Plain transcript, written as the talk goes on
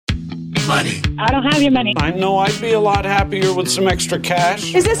money. I don't have your money. I know I'd be a lot happier with some extra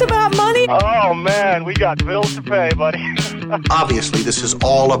cash. Is this about money? Oh, man, we got bills to pay, buddy. Obviously, this is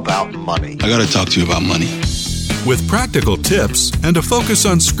all about money. I gotta talk to you about money. With practical tips and a focus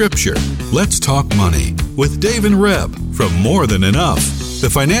on Scripture, let's talk money with Dave and Reb from More Than Enough, the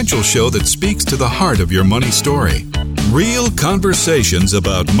financial show that speaks to the heart of your money story. Real conversations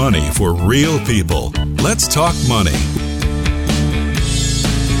about money for real people. Let's talk money.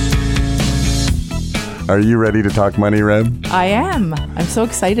 Are you ready to talk money, Reb? I am. I'm so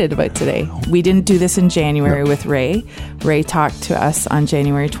excited about today. We didn't do this in January with Ray. Ray talked to us on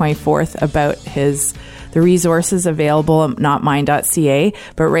January 24th about the resources available at notmine.ca,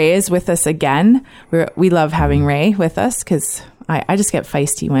 but Ray is with us again. We love having Ray with us because I just get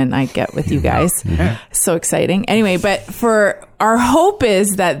feisty when I get with you guys. Yeah. So exciting. Anyway, but for our hope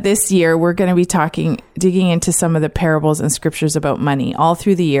is that this year we're going to be digging into some of the parables and scriptures about money all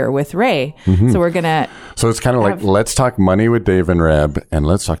through the year with Ray. Mm-hmm. So we're going to... So it's kind of like, let's talk money with Dave and Reb, and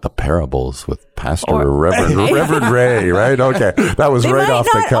let's talk the parables with Pastor Reverend Ray, right? Okay. That was right off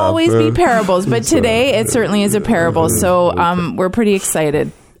the cuff. They might not always be parables, but today it certainly is a parable. So we're pretty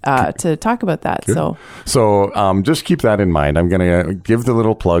excited to talk about that. Good. So just keep that in mind. I'm going to give the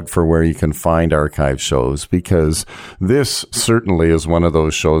little plug for where you can find archive shows, because this certainly is one of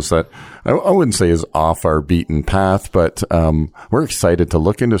those shows that I wouldn't say is off our beaten path, but we're excited to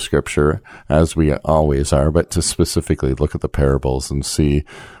look into Scripture, as we always are, but to specifically look at the parables and see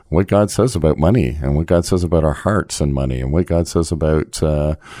what God says about money, and what God says about our hearts and money, and what God says about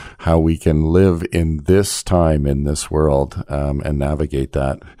how we can live in this time, in this world, and navigate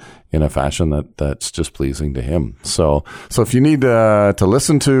that in a fashion that's just pleasing to Him. So if you need to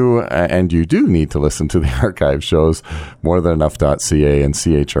listen to, and you do need to listen to the archive shows, morethanenough.ca and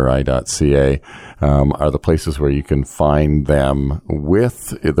chri.ca are the places where you can find them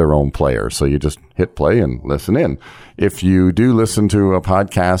with their own player. So you just hit play and listen in. If you do listen to a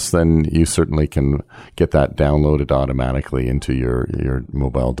podcast, then you certainly can get that downloaded automatically into your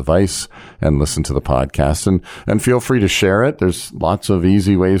mobile device and listen to the podcast. And feel free to share it. There's lots of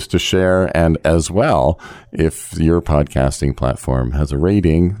easy ways to share. And as well, if your podcasting platform has a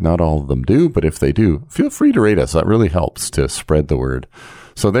rating, not all of them do, but if they do, feel free to rate us. That really helps to spread the word.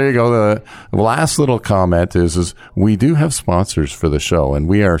 So there you go. The last little comment is we do have sponsors for the show, and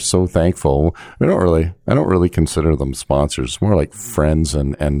we are so thankful. I don't really consider them sponsors, more like friends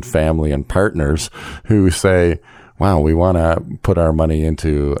and family and partners who say, wow, we want to put our money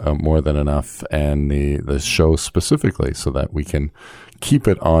into More Than Enough and the show specifically so that we can keep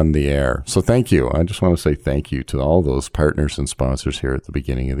it on the air. So thank you. I just want to say thank you to all those partners and sponsors here at the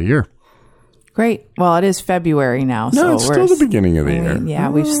beginning of the year. Great. Well, it is February now. No, so it's still the beginning of the year. Yeah,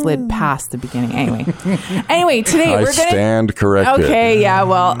 we've slid past the beginning. Anyway, today I stand corrected. Okay, yeah,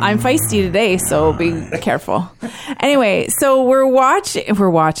 well, I'm feisty today, so be careful. Anyway, so we're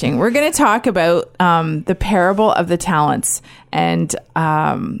going to talk about the parable of the talents. And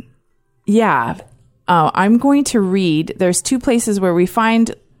I'm going to read, there's two places where we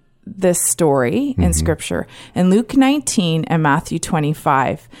find this story in Scripture, in Luke 19 and Matthew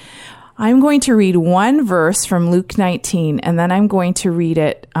 25. I'm going to read one verse from Luke 19, and then I'm going to read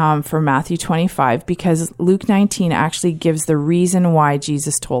it from Matthew 25, because Luke 19 actually gives the reason why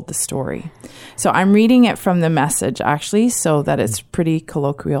Jesus told the story. So I'm reading it from the Message, actually, so that it's pretty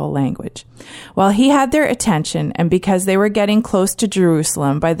colloquial language. Well, he had their attention, and because they were getting close to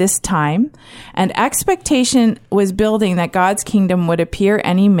Jerusalem by this time, and expectation was building that God's kingdom would appear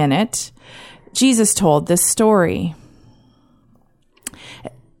any minute, Jesus told this story.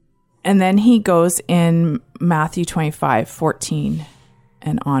 And then he goes in Matthew 25:14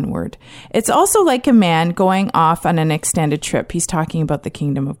 and onward. It's also like a man going off on an extended trip. He's talking about the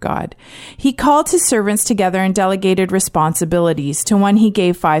kingdom of God. He called his servants together and delegated responsibilities. To one he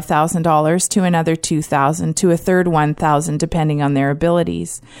gave $5,000, to another $2,000, to a third $1,000, depending on their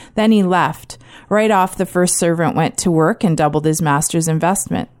abilities. Then he left. Right off, the first servant went to work and doubled his master's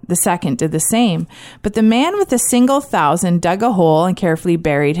investment. The second did the same. But the man with the single $1,000 dug a hole and carefully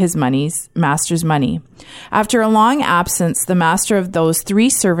buried his master's money. After a long absence, the master of those three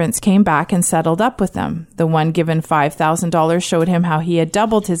servants came back and settled up with them. The one given $5,000 showed him how he had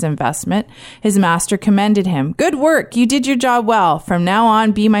doubled his investment. His master commended him. "Good work! You did your job well. From now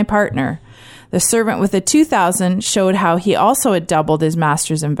on, be my partner." The servant with the $2,000 showed how he also had doubled his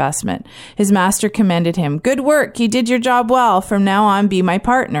master's investment. His master commended him. "Good work! You did your job well. From now on, be my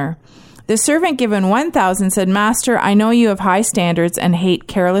partner." The servant given 1,000 said, Master, I know you have high standards and hate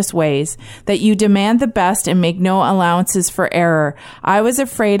careless ways, that you demand the best and make no allowances for error. I was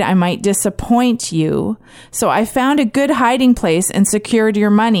afraid I might disappoint you, so I found a good hiding place and secured your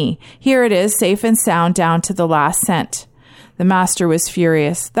money. Here it is, safe and sound down to the last cent. The master was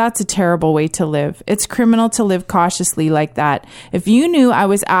furious. That's a terrible way to live. It's criminal to live cautiously like that. If you knew I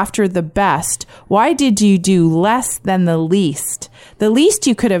was after the best, why did you do less than the least? The least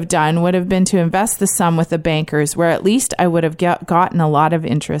you could have done would have been to invest the sum with the bankers, where at least I would have gotten a lot of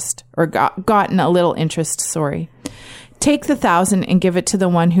interest, or gotten a little interest, sorry. Take the 1,000 and give it to the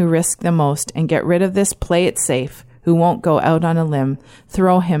one who risked the most, and get rid of this play it safe, who won't go out on a limb.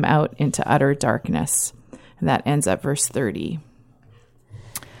 Throw him out into utter darkness. And that ends at verse 30.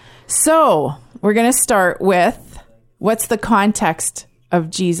 So we're going to start with, what's the context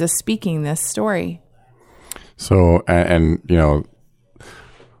of Jesus speaking this story? So, and you know,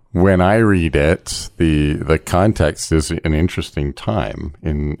 when I read it, the context is an interesting time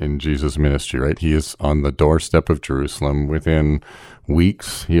in Jesus' ministry, right? He is on the doorstep of Jerusalem. Within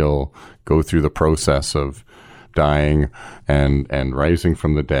weeks, he'll go through the process of dying and rising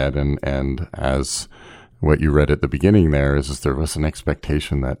from the dead. And as what you read at the beginning there is there was an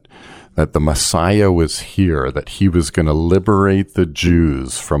expectation that the Messiah was here, that he was going to liberate the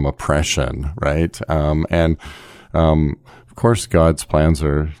Jews from oppression, right? Of course, God's plans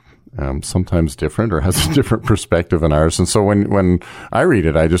are sometimes different, or has a different perspective than ours. And so when I read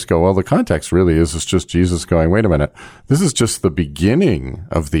it, I just go, well, the context really is it's just Jesus going, wait a minute, this is just the beginning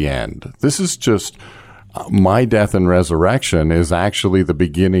of the end. This is just my death and resurrection is actually the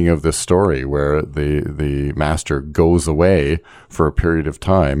beginning of this story, where the master goes away for a period of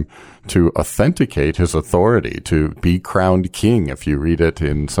time to authenticate his authority, to be crowned king, if you read it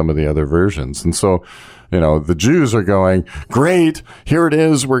in some of the other versions. And so, you know, the Jews are going, great, here it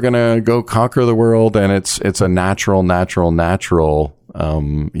is, we're going to go conquer the world, and it's a natural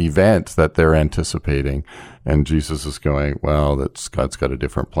event that they're anticipating. And Jesus is going, well, God's got a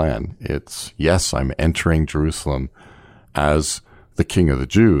different plan. It's, yes, I'm entering Jerusalem as the king of the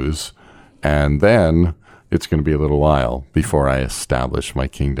Jews, and then it's going to be a little while before I establish my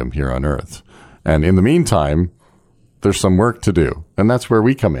kingdom here on earth. And in the meantime, there's some work to do. And that's where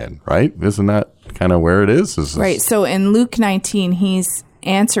we come in, right? Isn't that kind of where it is? Right. So in Luke 19, he's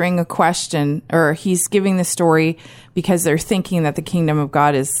answering a question, or he's giving the story because they're thinking that the kingdom of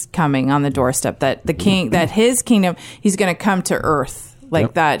God is coming on the doorstep, that the king, that his kingdom, he's going to come to earth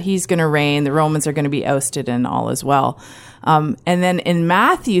like that. He's going to reign. The Romans are going to be ousted and all as well. And then in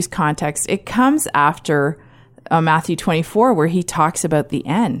Matthew's context, it comes after Matthew 24, where he talks about the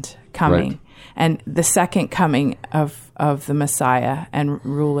end coming. Right. And the second coming of the Messiah and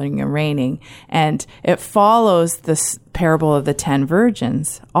ruling and reigning. And it follows this parable of the 10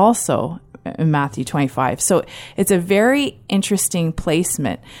 virgins also in Matthew 25. So it's a very interesting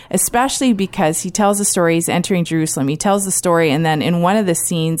placement, especially because he tells the story, he's entering Jerusalem. He tells the story, and then in one of the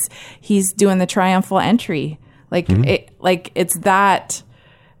scenes, he's doing the triumphal entry.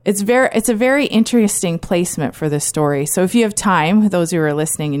 It's a very interesting placement for this story. So if you have time, those who are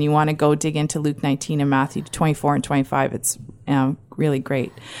listening, and you want to go dig into Luke 19 and Matthew 24 and 25, it's really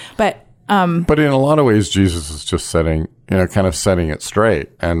great. But in a lot of ways, Jesus is just setting it straight.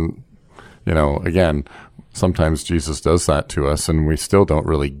 And, again, sometimes Jesus does that to us and we still don't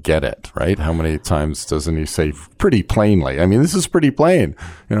really get it, right? How many times doesn't he say pretty plainly? I mean, this is pretty plain,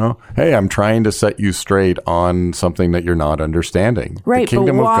 hey, I'm trying to set you straight on something that you're not understanding. Right. The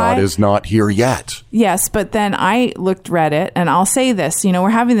kingdom of God is not here yet. Yes. But then I read it, and I'll say this, we're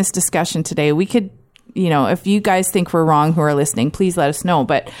having this discussion today. We could, if you guys think we're wrong who are listening, please let us know.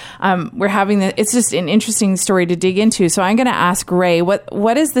 But we're having it's just an interesting story to dig into. So I'm going to ask Ray,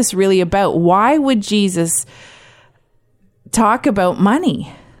 what is this really about? Why would Jesus talk about money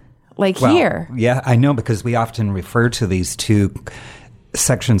here? Yeah, I know, because we often refer to these two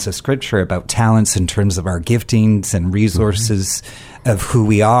sections of scripture about talents in terms of our giftings and resources of who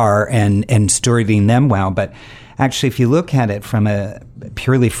we are and stewarding them well. But actually, if you look at it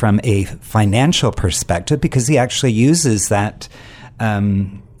purely from a financial perspective, because he actually uses that. I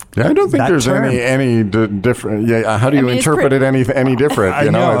don't think there's any different. Yeah, how do you interpret it any different?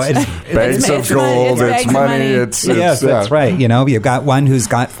 It's bags of gold. It's money. Yes, that's right. You've got one who's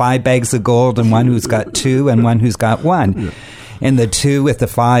got 5 bags of gold, and one who's got 2, and one who's got 1. Yeah. And the 2 with the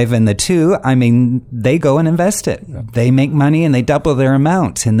 5 and the 2, they go and invest it. Yeah. They make money and they double their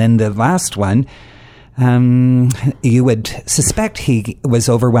amount. And then the last one, you would suspect he was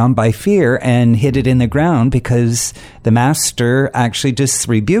overwhelmed by fear and hid it in the ground, because the master actually just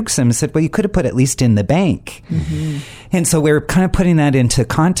rebukes him and said, well, you could have put at least in the bank. Mm-hmm. And so we're kind of putting that into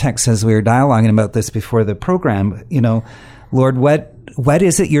context as we were dialoguing about this before the program. Lord, what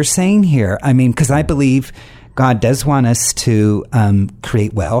is it you're saying here? I mean, because I believe God does want us to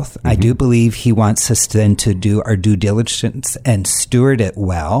create wealth. Mm-hmm. I do believe he wants us then to do our due diligence and steward it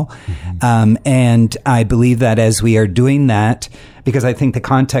well. Mm-hmm. And I believe that as we are doing that, because I think the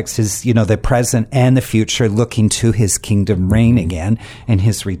context is, the present and the future, looking to his kingdom reign again and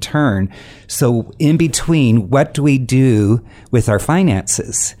his return. So in between, what do we do with our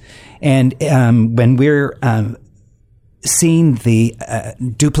finances? And when we're seeing the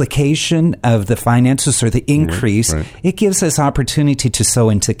duplication of the finances or the increase, right. It gives us opportunity to sow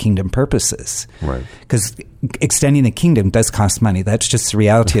into kingdom purposes. Right. Because extending the kingdom does cost money. That's just the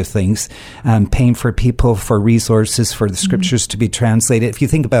reality of things. Paying for people, for resources, for the scriptures to be translated. If you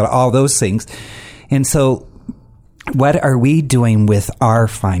think about all those things. And so what are we doing with our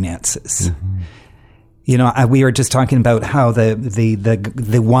finances? Mm-hmm. We were just talking about how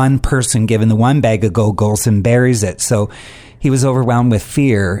the one person given the one bag of gold goes and buries it. So he was overwhelmed with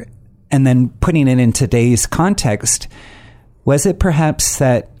fear. And then putting it in today's context, was it perhaps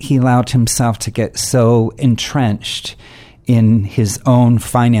that he allowed himself to get so entrenched in his own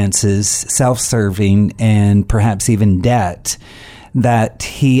finances, self-serving, and perhaps even debt, that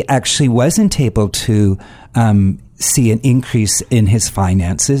he actually wasn't able to see an increase in his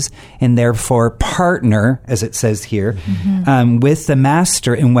finances, and therefore partner, as it says here, with the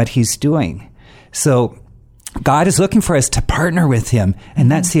master in what he's doing? So God is looking for us to partner with him,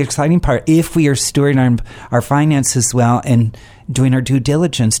 and that's the exciting part, if we are stewarding our finances well and doing our due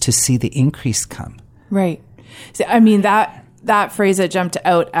diligence to see the increase come. Right. So, I mean, that phrase that jumped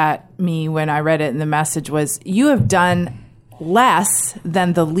out at me when I read it in the message was, you have done less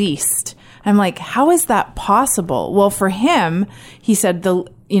than the least. I'm like, how is that possible? Well, for him, he said, the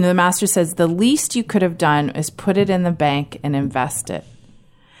master says, the least you could have done is put it in the bank and invest it.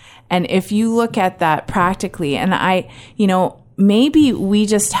 And if you look at that practically, and maybe we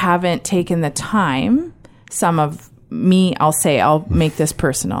just haven't taken the time, I'll make this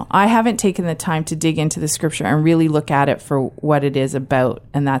personal. I haven't taken the time to dig into the scripture and really look at it for what it is about,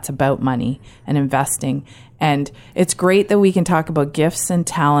 and that's about money and investing. And it's great that we can talk about gifts and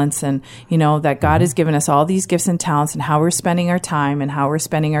talents, and, that God has given us all these gifts and talents, and how we're spending our time and how we're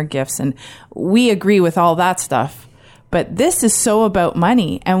spending our gifts. And we agree with all that stuff. But this is so about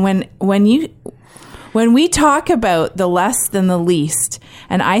money. And when we talk about the less than the least,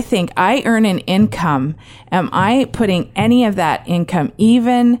 and I think I earn an income, am I putting any of that income,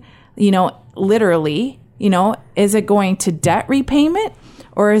 even, literally, is it going to debt repayment?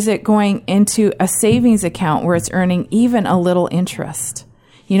 Or is it going into a savings account where it's earning even a little interest?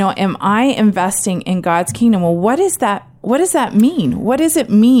 Am I investing in God's kingdom? Well, what does that mean? What does it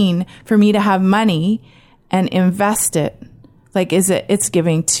mean for me to have money and invest it? Like, it's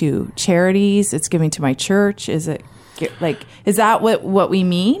giving to charities? It's giving to my church? Is that what we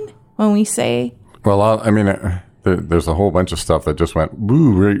mean when we say? Well, there's a whole bunch of stuff that just went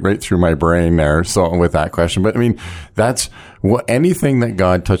right through my brain there. So with that question, but that's anything that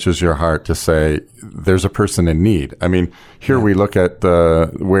God touches your heart to say, there's a person in need. Here we look at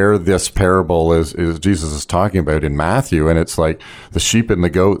where this parable is Jesus is talking about in Matthew, and it's like the sheep and the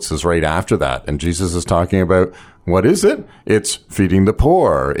goats is right after that. And Jesus is talking about, what is it? It's feeding the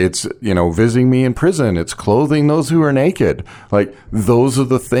poor. It's, visiting me in prison. It's clothing those who are naked. Like, those are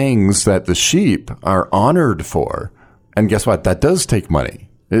the things that the sheep are honored for. And guess what? That does take money.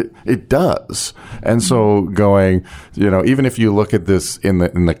 It does. And so going, even if you look at this in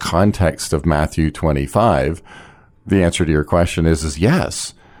the context of Matthew 25, the answer to your question is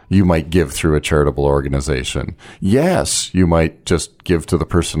yes. You might give through a charitable organization. Yes, you might just give to the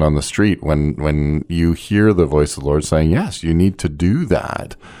person on the street when you hear the voice of the Lord saying, yes, you need to do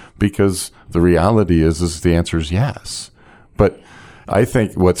that, because the reality is the answer is yes. But I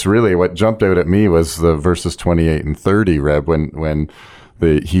think what jumped out at me was the verses 28 and 30, Reb, when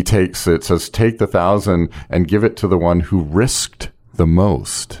it says, take the 1,000 and give it to the one who risked the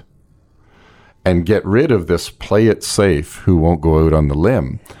most, and get rid of this play it safe who won't go out on the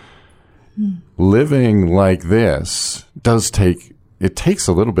limb. Living like this takes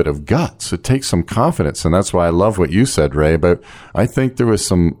a little bit of guts. It takes some confidence. And that's why I love what you said, Ray, but I think there was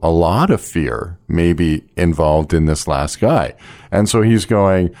a lot of fear maybe involved in this last guy. And so he's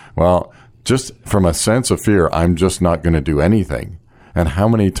going, well, just from a sense of fear, I'm just not going to do anything. And how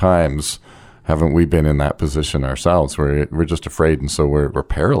many times haven't we been in that position ourselves where we're just afraid, and so we're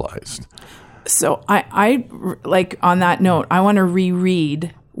paralyzed? So I like, on that note, I want to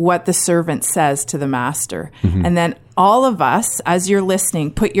reread what the servant says to the master. And then all of us, as you're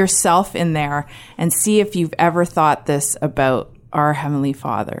listening, put yourself in there and see if you've ever thought this about our Heavenly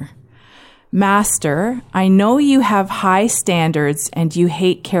Father. Master, I know you have high standards and you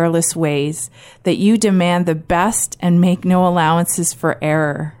hate careless ways, that you demand the best and make no allowances for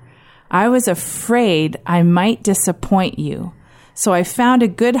error. I was afraid I might disappoint you, so I found a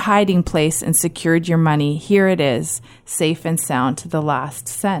good hiding place and secured your money. Here it is, safe and sound to the last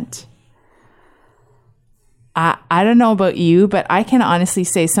cent. I don't know about you, but I can honestly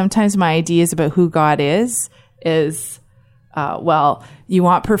say sometimes my ideas about who God is, well, you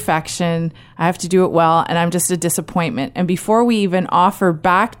want perfection, I have to do it well, and I'm just a disappointment. And before we even offer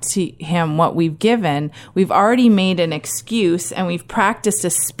back to him what we've given, we've already made an excuse and we've practiced a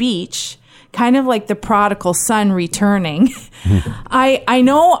speech, kind of like the prodigal son returning. I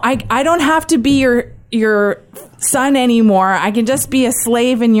know I don't have to be your son anymore. I can just be a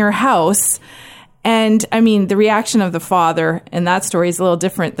slave in your house. And I mean, the reaction of the father in that story is a little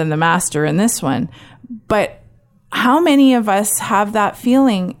different than the master in this one. But how many of us have that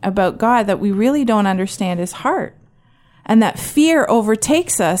feeling about God that we really don't understand his heart? And that fear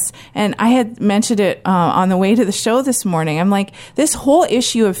overtakes us. And I had mentioned it on the way to the show this morning. I'm like, this whole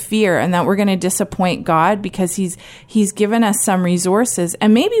issue of fear and that we're going to disappoint God because he's given us some resources.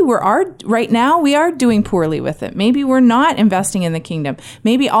 And maybe right now we are doing poorly with it. Maybe we're not investing in the kingdom.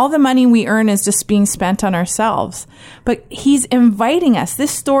 Maybe all the money we earn is just being spent on ourselves. But he's inviting us.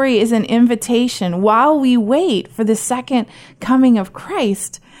 This story is an invitation while we wait for the second coming of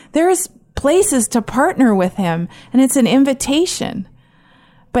Christ. There is places to partner with him, and it's an invitation.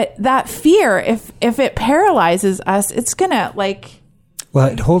 But that fear, if it paralyzes us, it's gonna well,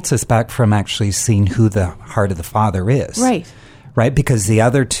 it holds us back from actually seeing who the heart of the Father is. Right, because the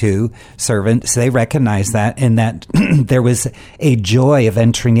other two servants, they recognized that, and that there was a joy of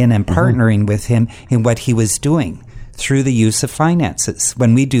entering in and partnering with him in what he was doing through the use of finances.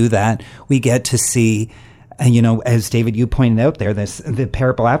 When we do that, we get to see, as David, you pointed out there, the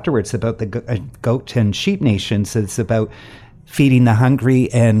parable afterwards about the goat and sheep nations. It's about feeding the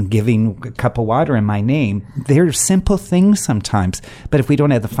hungry and giving a cup of water in my name. They're simple things sometimes, but if we don't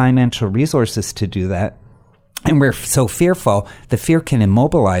have the financial resources to do that, and we're so fearful, the fear can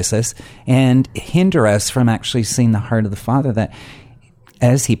immobilize us and hinder us from actually seeing the heart of the Father, that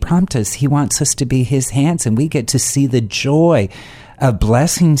as he prompts us, he wants us to be his hands, and we get to see the joy of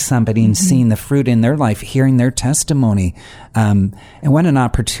blessing somebody and seeing the fruit in their life, hearing their testimony. And what an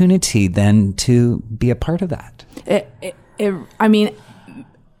opportunity then to be a part of that.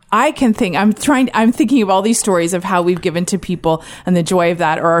 I'm thinking of all these stories of how we've given to people and the joy of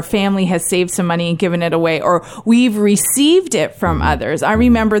that, or our family has saved some money and given it away, or we've received it from others. I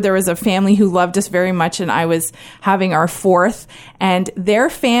remember there was a family who loved us very much, and I was having our fourth, and their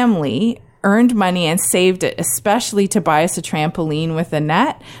family earned money and saved it, especially to buy us a trampoline with a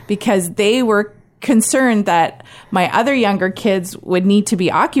net, because they were concerned that my other younger kids would need to be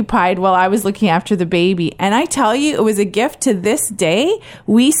occupied while I was looking after the baby. And I tell you, it was a gift to this day.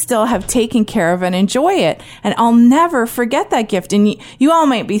 We still have taken care of and enjoy it. And I'll never forget that gift. And you all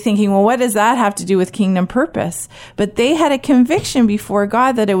might be thinking, well, what does that have to do with kingdom purpose? But they had a conviction before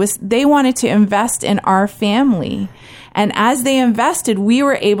God that they wanted to invest in our family. And as they invested, we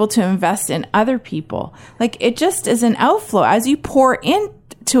were able to invest in other people. It just is an outflow as you pour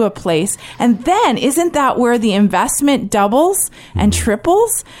into a place. And then isn't that where the investment doubles and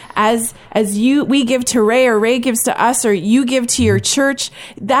triples? As we give to Ray, or Ray gives to us, or you give to your church,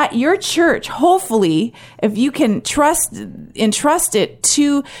 that your church, hopefully, if you can entrust it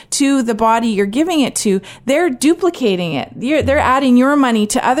to the body you're giving it to, they're duplicating it. They're adding your money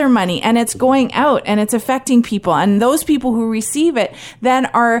to other money, and it's going out and it's affecting people. And those people who receive it then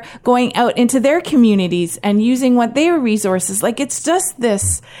are going out into their communities and using what their resources. It's just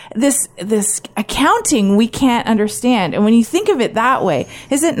this accounting we can't understand. And when you think of it that way,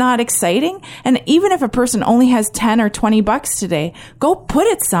 is it not exciting? And even if a person only has 10 or 20 bucks today, go put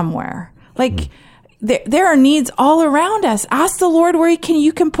it somewhere. There are needs all around us. Ask the Lord where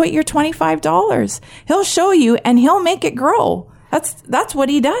you can put your $25. He'll show you, and he'll make it grow. That's what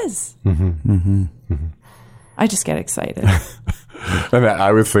he does. I just get excited. And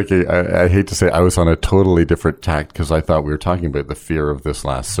I was thinking, I hate to say I was on a totally different tact, because I thought we were talking about the fear of this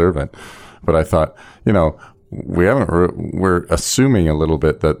last servant. But I thought, we're assuming a little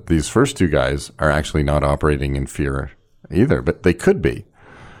bit that these first two guys are actually not operating in fear either, but they could be.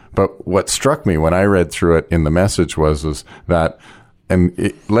 But what struck me when I read through it in the Message was that,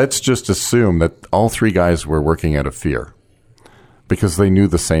 let's just assume that all three guys were working out of fear. because they knew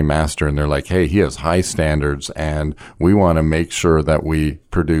the same master, and they're like, hey, he has high standards and we want to make sure that we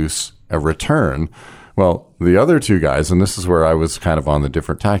produce a return. Well, the other two guys, and this is where I was kind of on the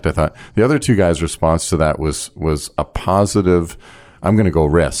different tact, I thought the other two guys' response to that was a positive, I'm going to go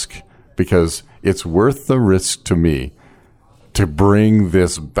risk, because it's worth the risk to me to bring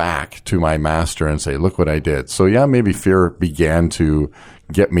this back to my master and say, look what I did. So yeah, maybe fear began to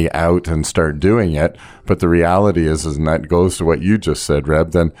get me out and start doing it. But the reality is, and that goes to what you just said,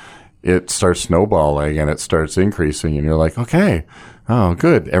 Reb, then it starts snowballing and it starts increasing, and you're like, okay, oh,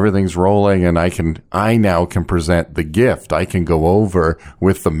 good. Everything's rolling, and I now can present the gift. I can go over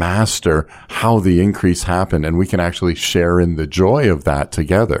with the master how the increase happened, and we can actually share in the joy of that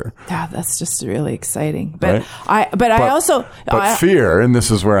together. Yeah, that's just really exciting. But right? Fear, and this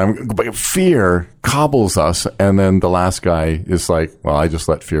is where fear cobbles us, and then the last guy is like, well, I just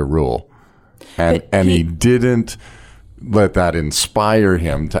let fear rule. And he didn't let that inspire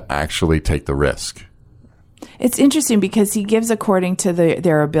him to actually take the risk. It's interesting because he gives according to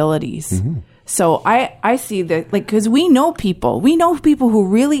their abilities. Mm-hmm. So I see that, like, because we know people who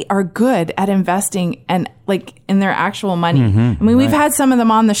really are good at investing and like in their actual money. Mm-hmm. I mean, we've had some of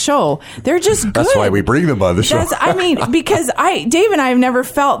them on the show. They're just good. That's why we bring them on the show. Because Dave and I have never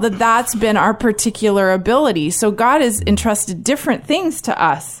felt that that's been our particular ability. So God has entrusted different things to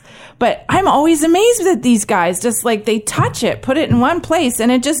us. But I'm always amazed that these guys, just like they touch it, put it in one place,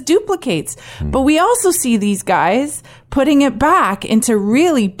 and it just duplicates. But we also see these guys putting it back into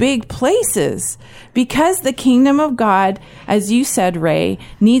really big places because the kingdom of God, as you said, Ray,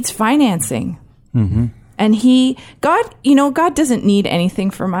 needs financing. Mm-hmm. And God doesn't need anything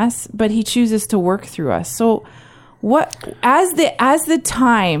from us, but he chooses to work through us. So as the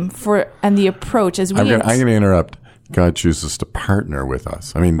time for, and the approach, as we... I'm going to interrupt. God chooses to partner with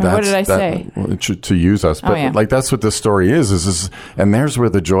us. I mean, what did I say? To use us, but like that's what this story is, and there's where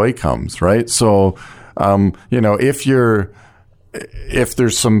the joy comes, right? So, if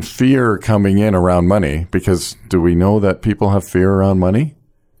there's some fear coming in around money, because do we know that people have fear around money?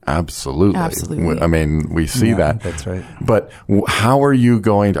 Absolutely. I mean, we see that. That's right. But how are you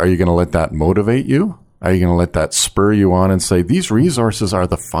going to let that motivate you? Are you going to let that spur you on and say, these resources are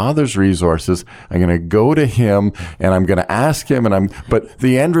the Father's resources. I'm going to go to him and I'm going to ask him, but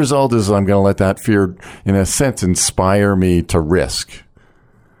the end result is I'm going to let that fear, in a sense, inspire me to risk.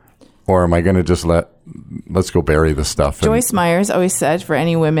 Or am I going to just let's go bury the stuff? Joyce Myers always said, for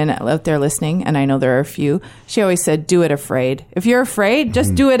any women out there listening, and I know there are a few, she always said, do it afraid. If you're afraid,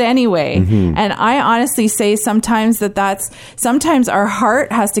 just do it anyway. Mm-hmm. And I honestly say sometimes sometimes our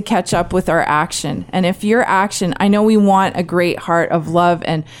heart has to catch up with our action. And if your action, I know we want a great heart of love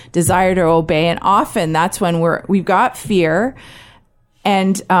and desire to obey. And often that's when we've got fear.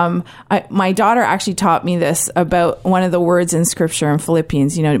 And my daughter actually taught me this about one of the words in Scripture in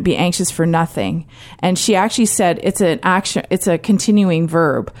Philippians, to be anxious for nothing. And she actually said it's an action, it's a continuing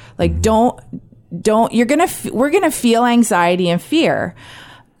verb. Like we're gonna feel anxiety and fear,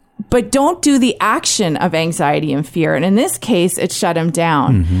 but don't do the action of anxiety and fear. And in this case, it shut him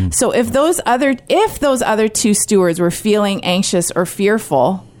down. Mm-hmm. So if those other two stewards were feeling anxious or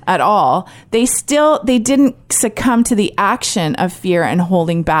fearful at all, they didn't succumb to the action of fear and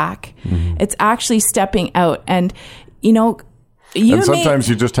holding back. Mm-hmm. It's actually stepping out. And sometimes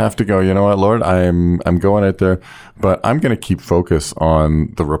you just have to go, you know what, Lord, I'm going out there, but I'm going to keep focus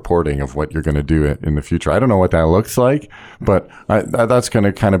on the reporting of what you're going to do in the future. I don't know what that looks like, but that's going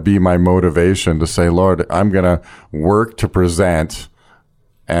to kind of be my motivation to say, Lord, I'm going to work to present.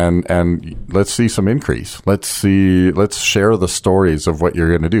 And let's see some increase. Let's share the stories of what you're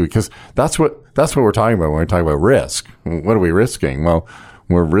going to do, because that's what we're talking about when we talk about risk. What are we risking? Well,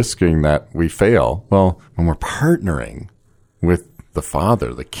 we're risking that we fail. Well, when we're partnering with the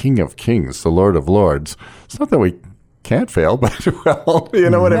Father, the King of Kings, the Lord of Lords, it's not that we can't fail, but you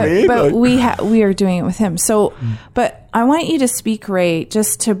know what I mean? But we are doing it with him. So, but I want you to speak, Ray,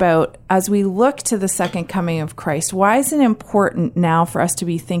 just about, as we look to the second coming of Christ, why is it important now for us to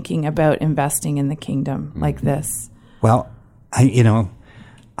be thinking about investing in the kingdom like this? Well,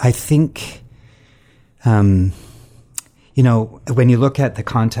 I think, when you look at the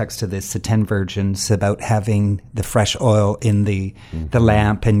context of this, the 10 virgins, about having the fresh oil in the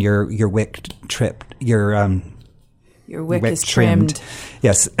lamp and your wick tripped, your wick is trimmed.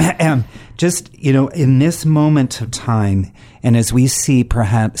 Yes. Just, in this moment of time, and as we see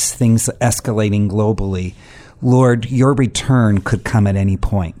perhaps things escalating globally, Lord, your return could come at any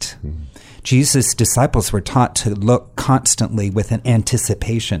point. Jesus' disciples were taught to look constantly with an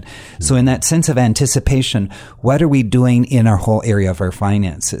anticipation. So in that sense of anticipation, what are we doing in our whole area of our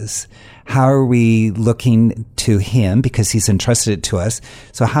finances? How are we looking to him because he's entrusted it to us?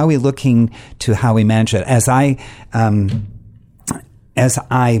 So how are we looking to how we manage it? As I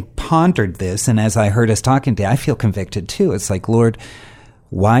pondered this and as I heard us talking today, I feel convicted too. It's like, Lord,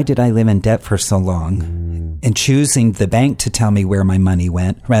 why did I live in debt for so long? And choosing the bank to tell me where my money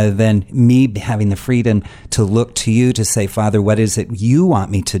went rather than me having the freedom to look to you to say, Father, what is it you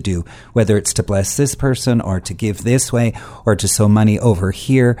want me to do? Whether it's to bless this person or to give this way or to sow money over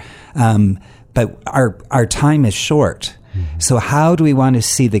here. But our time is short. So how do we want to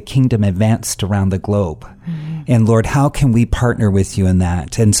see the kingdom advanced around the globe? And Lord, how can we partner with you in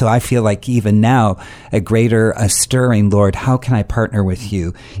that? And so I feel like even now, a stirring, Lord, how can I partner with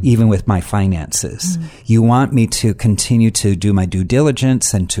you, even with my finances? You want me to continue to do my due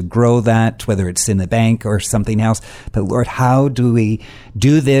diligence and to grow that, whether it's in the bank or something else. But Lord, how do we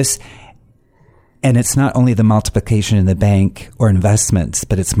do this? And it's not only the multiplication in the bank or investments,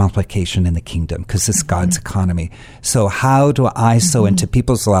 but it's multiplication in the kingdom because it's God's economy. So how do I sow into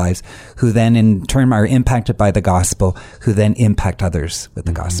people's lives who then in turn are impacted by the gospel, who then impact others with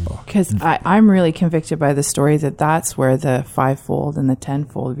the gospel? Because I'm really convicted by the story that's where the 5-fold and the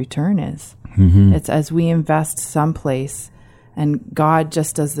 10-fold return is. It's as we invest someplace and God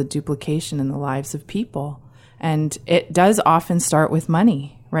just does the duplication in the lives of people. And it does often start with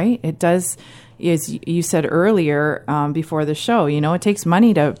money, right? It does. As you said earlier before the show, it takes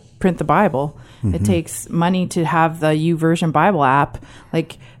money to print the Bible. It takes money to have the YouVersion Bible app,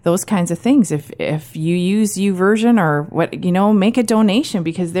 like those kinds of things. If you use YouVersion or what, make a donation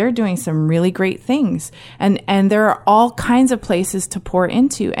because they're doing some really great things. And there are all kinds of places to pour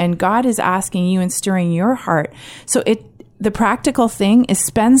into. And God is asking you and stirring your heart. So the practical thing is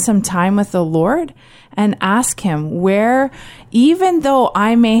spend some time with the Lord and ask him where, even though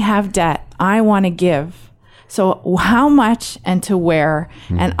I may have debt, I want to give. So how much and to where?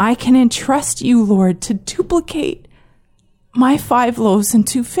 And I can entrust you, Lord, to duplicate my 5 loaves and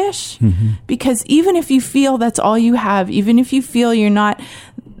 2 fish. Because even if you feel that's all you have, even if you feel you're not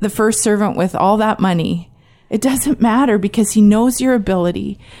the first servant with all that money, it doesn't matter because he knows your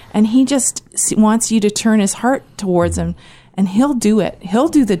ability and he just wants you to turn his heart towards him and he'll do it. He'll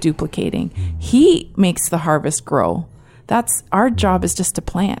do the duplicating. He makes the harvest grow. That's our job is just to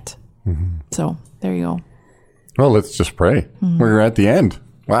plant. So there you go. Well, let's just pray. We're at the end.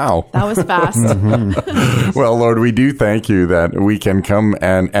 Wow. That was fast. Well, Lord, we do thank you that we can come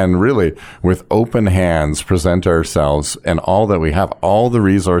and really with open hands present ourselves and all that we have, all the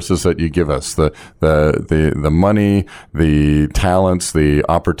resources that you give us, the money, the talents, the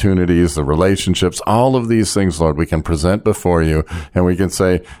opportunities, the relationships, all of these things, Lord, we can present before you and we can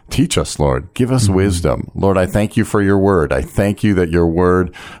say, teach us, Lord, give us wisdom. Lord, I thank you for your word. I thank you that your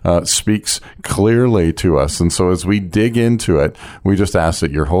word speaks clearly to us. And so as we dig into it, we just ask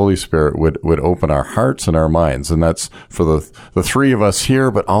that your Holy Spirit would open our hearts and our minds. And that's for the 3 of us here,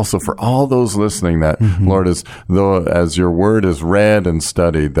 but also for all those listening that, Lord, as your word is read and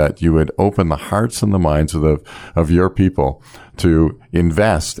studied, that you would open the hearts and the minds of your people to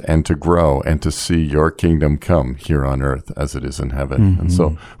invest and to grow and to see your kingdom come here on earth as it is in heaven. And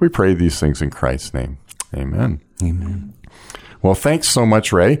so we pray these things in Christ's name. Amen. Amen. Well, thanks so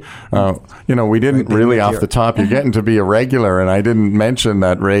much, Ray. We didn't really off the top. You're getting to be a regular, and I didn't mention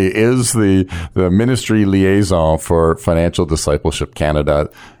that Ray is the ministry liaison for Financial Discipleship Canada.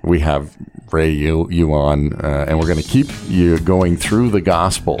 We have Ray, you on, and we're going to keep you going through the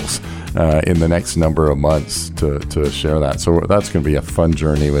Gospels in the next number of months to share that. So that's going to be a fun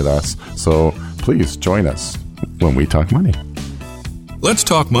journey with us. So please join us when we talk money. Let's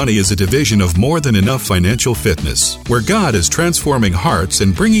Talk Money is a division of More Than Enough Financial Fitness, where God is transforming hearts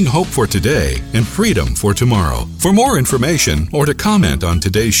and bringing hope for today and freedom for tomorrow. For more information or to comment on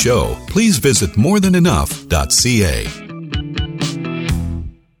today's show, please visit morethanenough.ca.